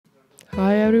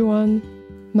Hi everyone,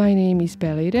 my name is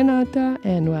Renata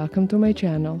and welcome to my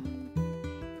channel.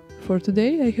 For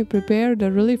today I have prepared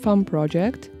a really fun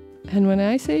project, and when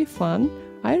I say fun,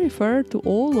 I refer to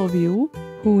all of you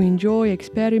who enjoy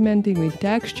experimenting with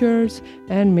textures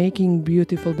and making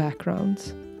beautiful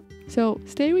backgrounds. So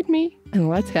stay with me and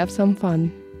let's have some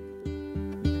fun.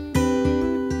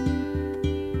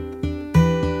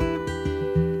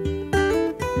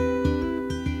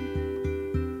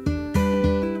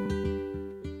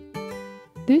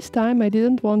 This time I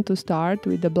didn't want to start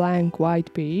with a blank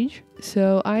white page,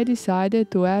 so I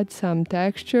decided to add some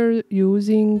texture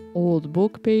using old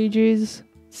book pages,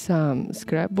 some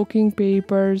scrapbooking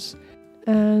papers,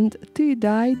 and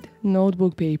tea-dyed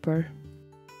notebook paper.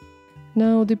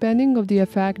 Now, depending on the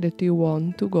effect that you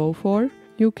want to go for,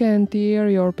 you can tear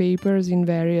your papers in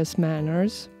various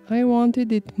manners. I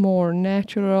wanted it more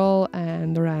natural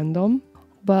and random.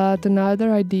 But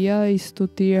another idea is to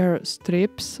tear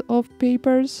strips of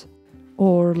papers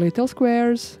or little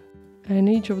squares, and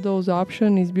each of those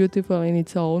options is beautiful in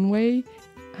its own way,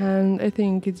 and I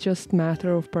think it's just a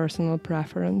matter of personal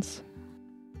preference.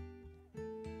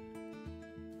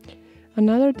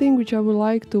 Another thing which I would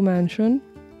like to mention,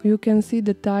 you can see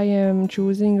that I am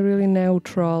choosing really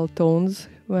neutral tones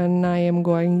when I am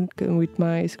going with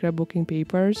my scrapbooking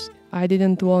papers. I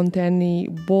didn't want any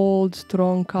bold,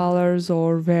 strong colors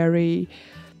or very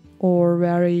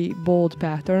bold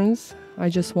patterns. I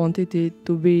just wanted it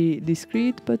to be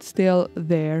discreet but still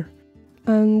there.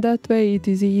 And that way it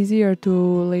is easier to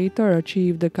later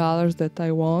achieve the colors that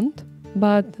I want.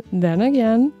 But then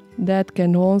again, that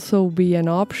can also be an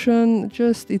option,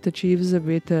 just it achieves a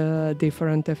bit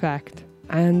different effect.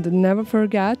 And never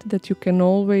forget that you can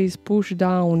always push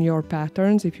down your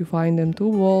patterns if you find them too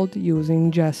bold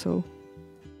using Gesso.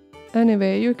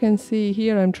 Anyway, you can see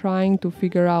here I'm trying to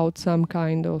figure out some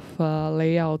kind of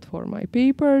layout for my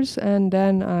papers, and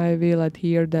then I will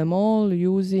adhere them all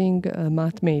using a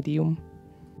matte medium.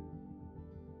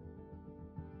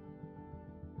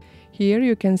 Here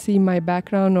you can see my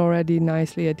background already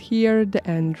nicely adhered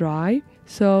and dry,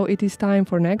 so it is time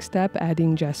for next step,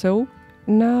 adding Gesso.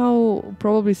 Now,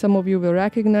 probably some of you will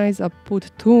recognize I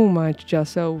put too much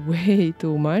Gesso, way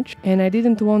too much, and I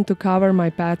didn't want to cover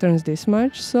my patterns this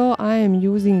much, so I am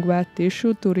using wet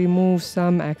tissue to remove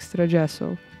some extra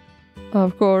Gesso.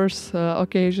 Of course,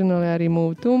 occasionally I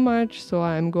remove too much, so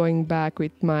I'm going back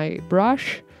with my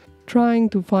brush, trying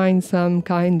to find some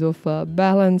kind of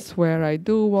balance where I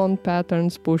do want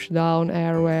patterns pushed down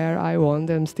and where I want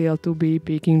them still to be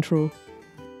peeking through.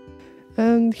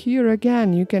 And here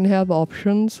again you can have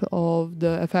options of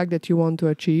the effect that you want to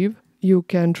achieve. You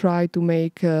can try to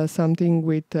make something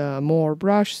with more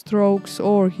brush strokes,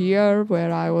 or here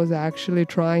where I was actually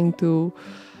trying to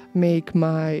make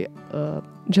my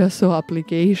Gesso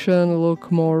application look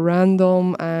more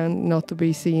random and not to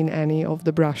be seen any of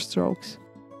the brush strokes.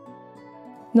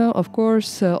 Now of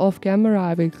course off camera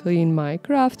I will clean my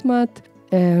craft mat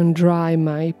and dry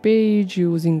my page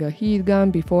using a heat gun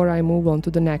before I move on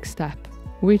to the next step,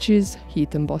 which is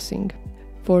heat embossing.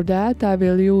 For that I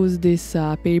will use this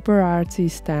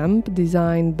PaperArtsy stamp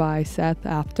designed by Seth,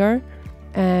 Apter,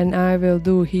 and I will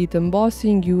do heat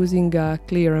embossing using a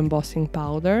clear embossing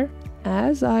powder,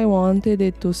 as I wanted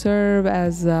it to serve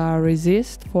as a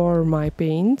resist for my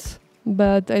paints.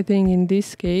 But I think in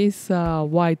this case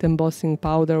white embossing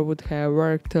powder would have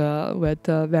worked with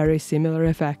very similar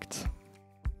effects.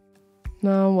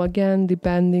 Now again,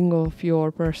 depending on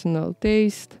your personal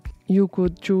taste, you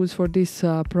could choose for this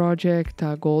project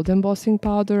a gold embossing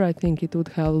powder. I think it would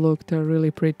have looked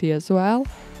really pretty as well.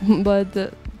 But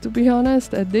to be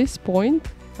honest, at this point,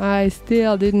 I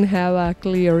still didn't have a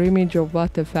clear image of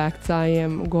what effects I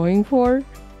am going for.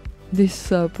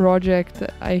 This project,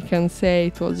 I can say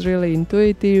it was really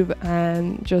intuitive,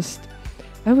 and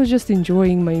I was just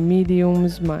enjoying my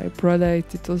mediums, my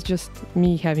product. It was just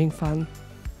me having fun.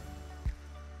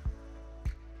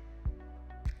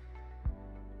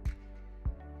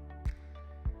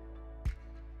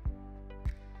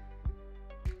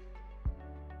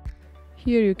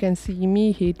 Here you can see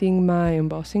me heating my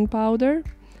embossing powder,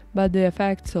 but the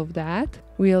effects of that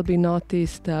will be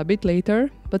noticed a bit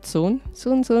later, but soon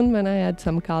when I add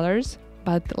some colors.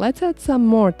 But let's add some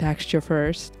more texture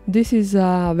first. This is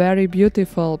a very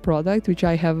beautiful product which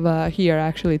I have here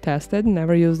actually tested,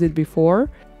 never used it before.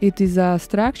 It is a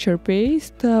structure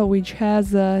paste which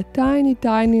has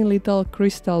tiny little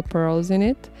crystal pearls in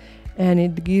it, and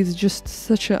it gives just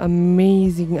such an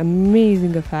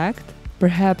amazing effect.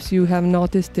 Perhaps you have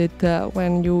noticed it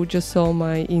when you just saw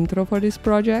my intro for this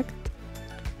project.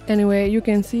 Anyway, you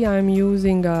can see I'm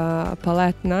using a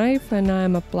palette knife and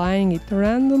I'm applying it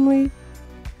randomly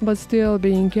but still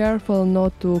being careful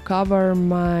not to cover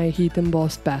my heat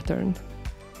embossed pattern.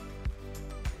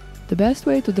 The best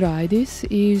way to dry this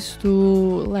is to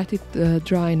let it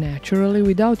dry naturally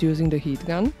without using the heat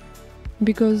gun,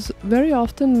 because very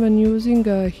often when using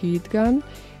a heat gun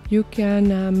you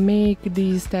can make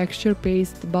this texture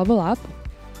paste bubble up.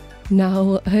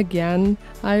 Now again,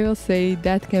 I will say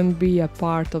that can be a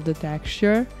part of the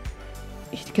texture.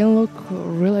 It can look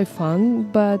really fun,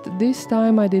 but this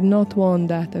time I did not want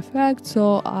that effect,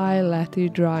 so I let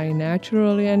it dry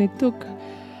naturally, and it took,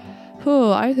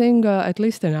 I think at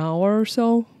least an hour or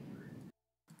so.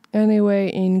 Anyway,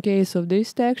 in case of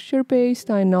this texture paste,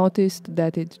 I noticed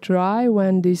that it dry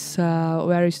when these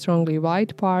very strongly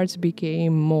white parts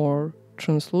became more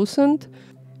translucent,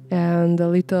 and the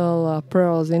little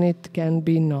pearls in it can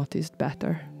be noticed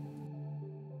better.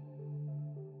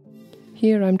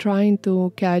 Here I'm trying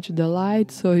to catch the light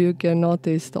so you can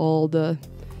notice all the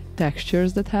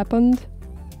textures that happened.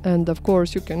 And of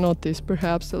course you can notice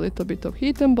perhaps a little bit of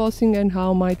heat embossing and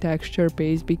how my texture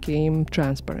paste became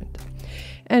transparent.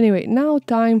 Anyway, now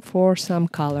time for some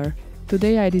color.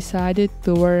 Today I decided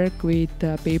to work with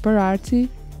PaperArtsy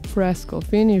Fresco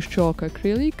Finish Chalk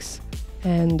Acrylics,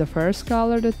 and the first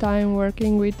color that I'm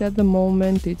working with at the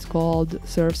moment, it's called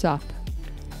Surf's Up.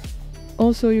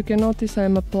 Also, you can notice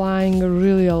I'm applying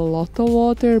really a lot of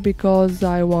water because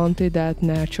I wanted that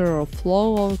natural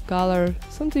flow of color,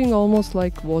 something almost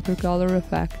like watercolor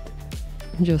effect,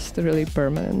 just really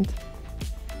permanent.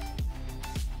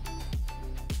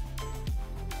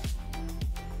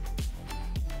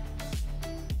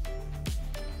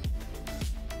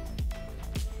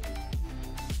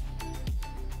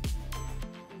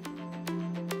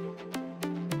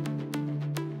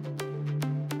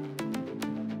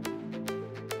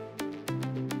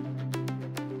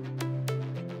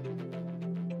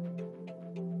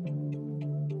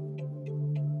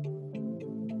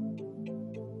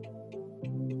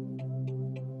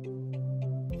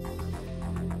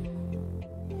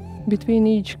 Between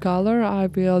each color I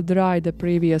will dry the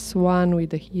previous one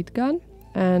with the heat gun,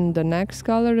 and the next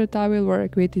color that I will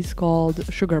work with is called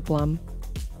Sugar Plum.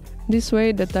 This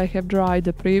way that I have dried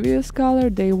the previous color,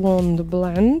 they won't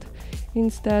blend,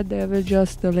 instead they will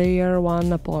just layer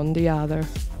one upon the other.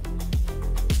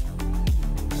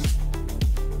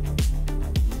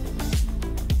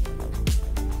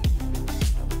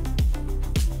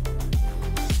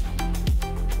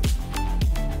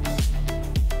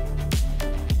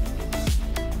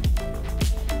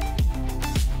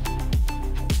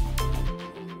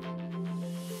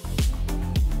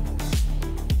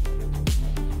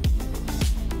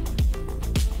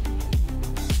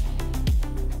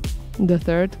 The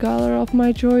third color of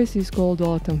my choice is called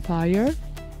Autumn Fire.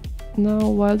 Now,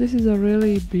 while this is a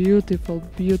really beautiful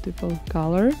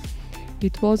color,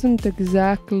 it wasn't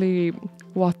exactly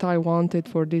what I wanted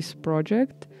for this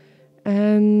project,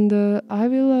 and I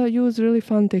will use really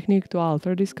fun technique to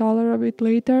alter this color a bit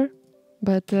later,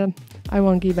 but I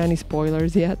won't give any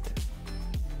spoilers yet.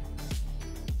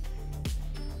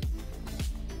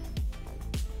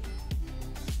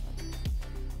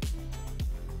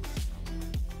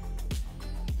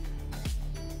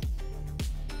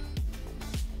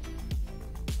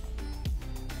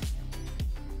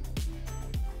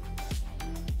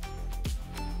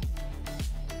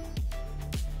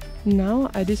 Now,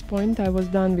 at this point I was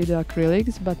done with the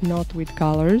acrylics, but not with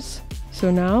colors. So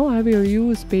now I will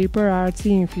use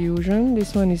PaperArtsy Infusion.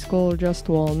 This one is called just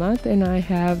Walnut, and I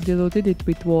have diluted it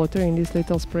with water in this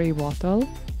little spray bottle.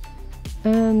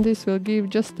 And this will give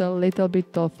just a little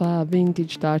bit of a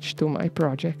vintage touch to my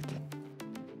project.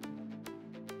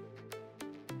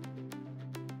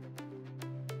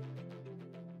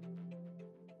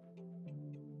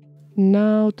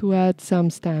 Now to add some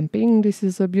stamping. This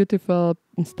is a beautiful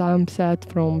stamp set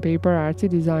from PaperArtsy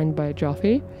designed by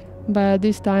JoFY, but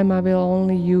this time I will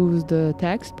only use the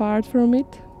text part from it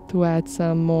to add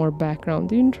some more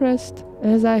background interest,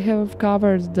 as I have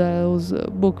covered those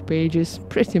book pages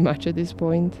pretty much at this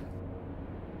point.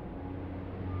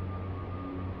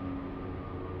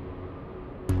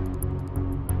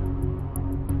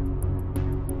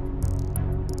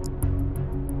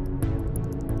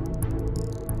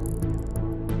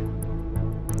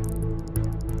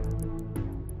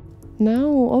 Now,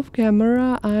 off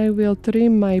camera, I will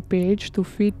trim my page to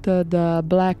fit the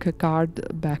black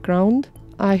card background.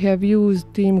 I have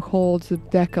used Tim Holt's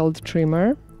deckled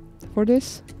trimmer for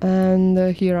this,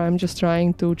 and here I'm just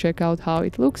trying to check out how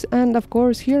it looks, and of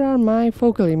course here are my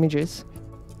focal images.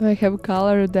 I have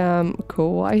colored them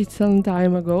quite some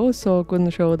time ago, so couldn't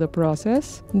show the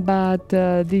process. But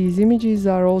these images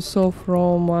are also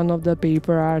from one of the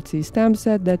PaperArtsy stamp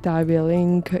set that I will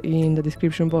link in the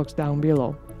description box down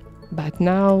below. But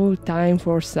now time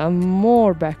for some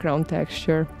more background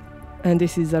texture. And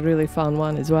this is a really fun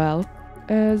one as well.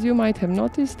 As you might have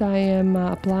noticed, I am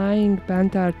applying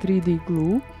Pentar 3D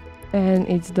glue, and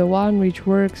it's the one which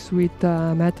works with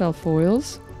metal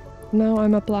foils. Now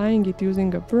I'm applying it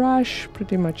using a brush,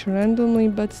 pretty much randomly,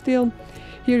 but still,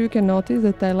 here you can notice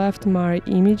that I left my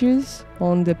images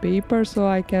on the paper so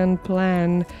I can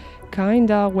plan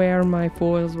kinda where my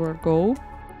foils will go.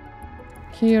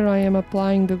 Here I am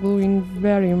applying the glue in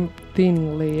very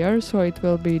thin layers, so it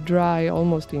will be dry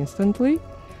almost instantly.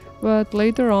 But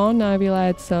later on I will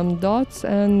add some dots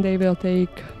and they will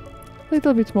take a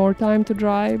little bit more time to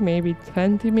dry, maybe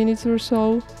 20 minutes or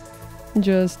so.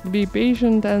 Just be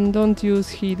patient and don't use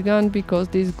heat gun because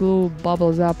this glue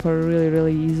bubbles up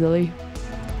really easily.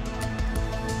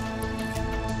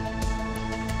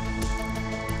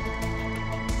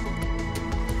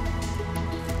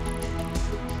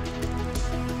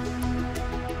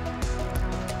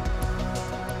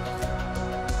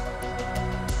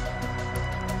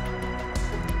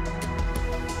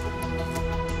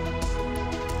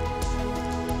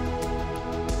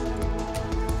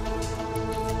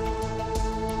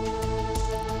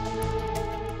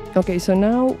 Okay, so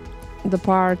now the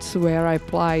parts where I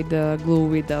applied the glue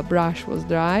with the brush was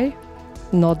dry.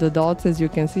 Not the dots, as you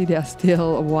can see, they are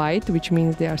still white, which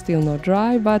means they are still not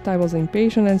dry, but I was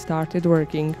impatient and started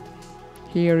working.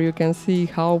 Here you can see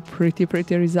how pretty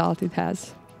result it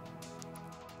has.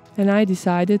 And I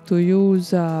decided to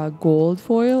use gold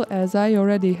foil as I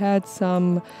already had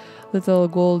some little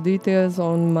gold details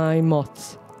on my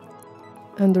moths.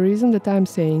 And the reason that I'm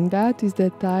saying that is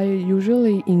that I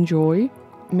usually enjoy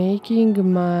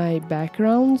making my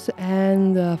backgrounds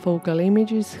and focal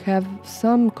images have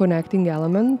some connecting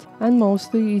element, and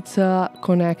mostly it's a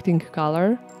connecting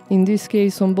color. In this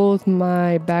case, on both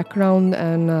my background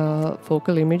and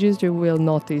focal images, you will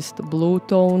notice the blue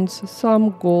tones,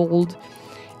 some gold,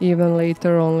 even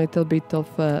later on a little bit of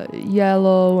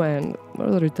yellow and a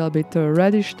little bit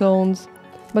reddish tones,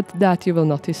 but that you will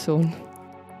notice soon.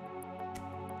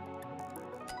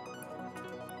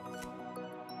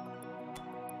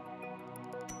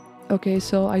 Okay,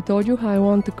 so I told you I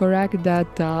want to correct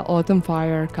that autumn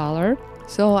fire color,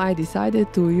 so I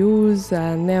decided to use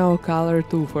Neo Color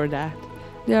 2 for that.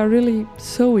 They are really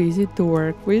so easy to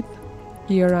work with.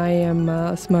 Here I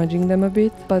am smudging them a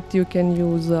bit, but you can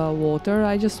use water.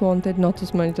 I just wanted not to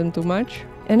smudge them too much.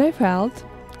 And I felt,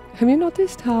 have you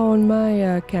noticed how on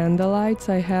my candlelights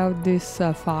I have these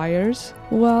fires?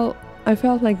 Well, I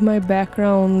felt like my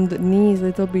background needs a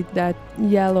little bit that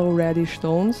yellow reddish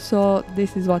tones, so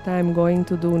this is what I'm going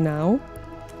to do now.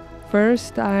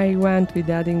 First I went with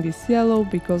adding this yellow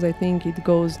because I think it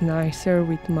goes nicer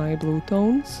with my blue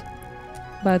tones.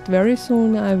 But very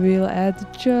soon I will add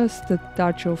just a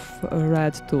touch of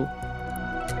red too.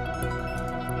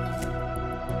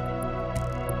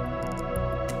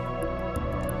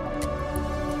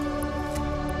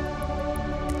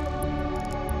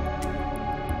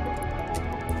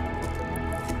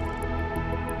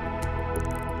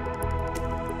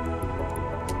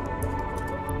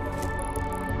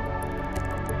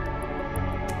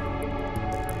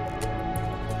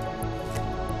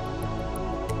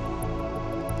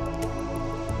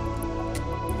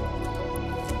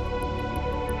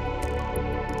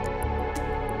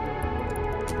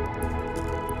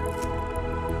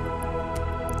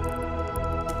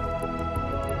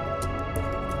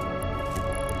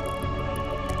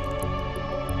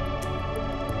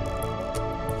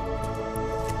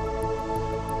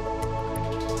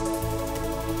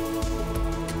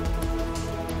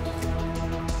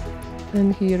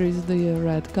 And here is the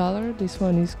red color. This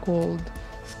one is called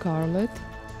Scarlet.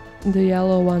 The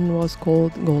yellow one was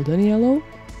called Golden Yellow.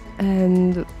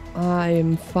 And I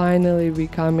am finally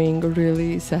becoming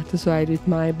really satisfied with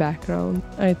my background.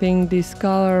 I think this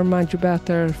color much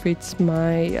better fits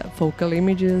my focal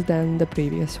images than the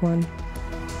previous one.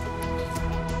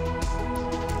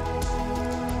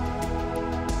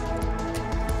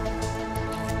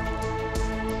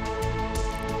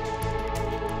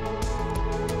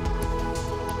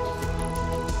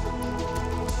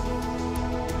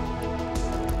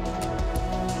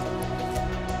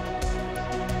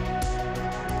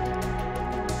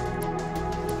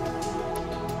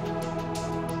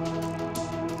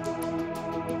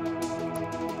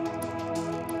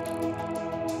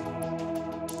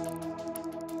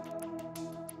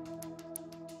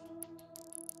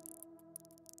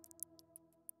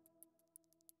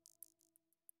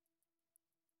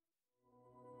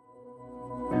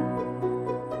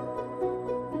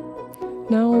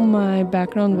 Now my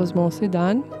background was mostly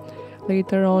done.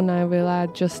 Later on I will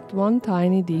add just one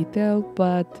tiny detail,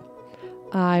 but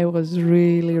I was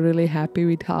really happy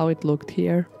with how it looked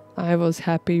here. I was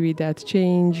happy with that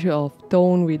change of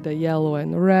tone with the yellow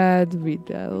and red, with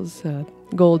those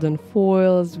golden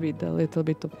foils, with a little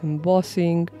bit of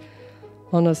embossing.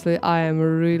 Honestly, I am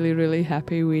really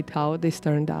happy with how this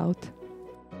turned out.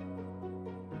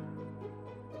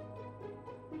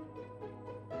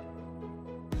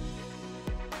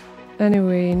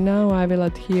 Anyway, now I will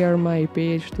adhere my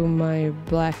page to my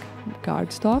black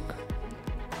cardstock.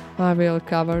 I will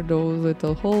cover those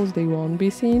little holes, they won't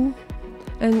be seen.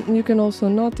 And you can also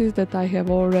notice that I have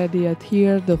already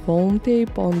adhered the foam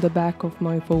tape on the back of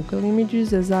my focal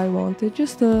images, as I wanted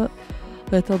just a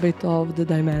little bit of the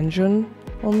dimension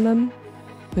on them.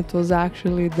 It was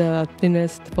actually the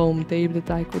thinnest foam tape that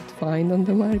I could find on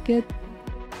the market.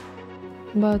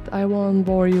 But I won't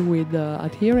bore you with the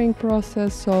adhering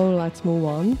process, so let's move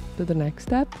on to the next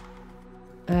step.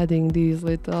 Adding these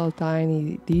little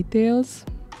tiny details.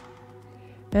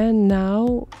 And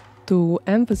now, to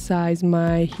emphasize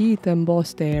my heat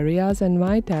embossed areas and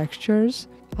my textures,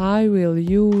 I will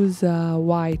use a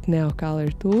white nail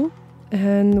color tool.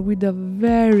 And with a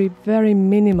very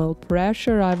minimal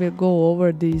pressure, I will go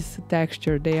over these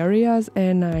textured areas,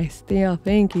 and I still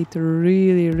think it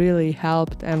really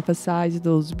helped emphasize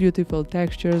those beautiful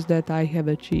textures that I have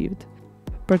achieved.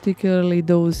 Particularly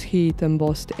those heat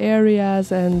embossed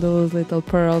areas and those little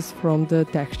pearls from the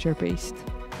texture paste.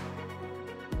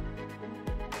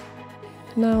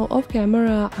 Now off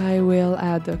camera I will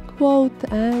add a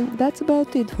quote, and that's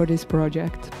about it for this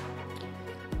project.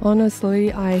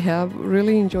 Honestly, I have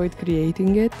really enjoyed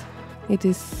creating it. It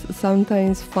is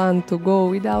sometimes fun to go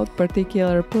without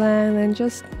particular plan and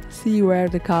just see where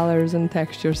the colors and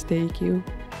textures take you.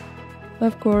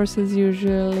 Of course, as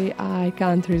usually, I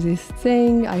can't resist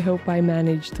saying I hope I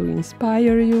managed to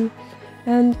inspire you,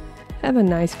 and have a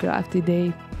nice crafty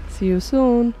day. See you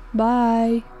soon.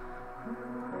 Bye!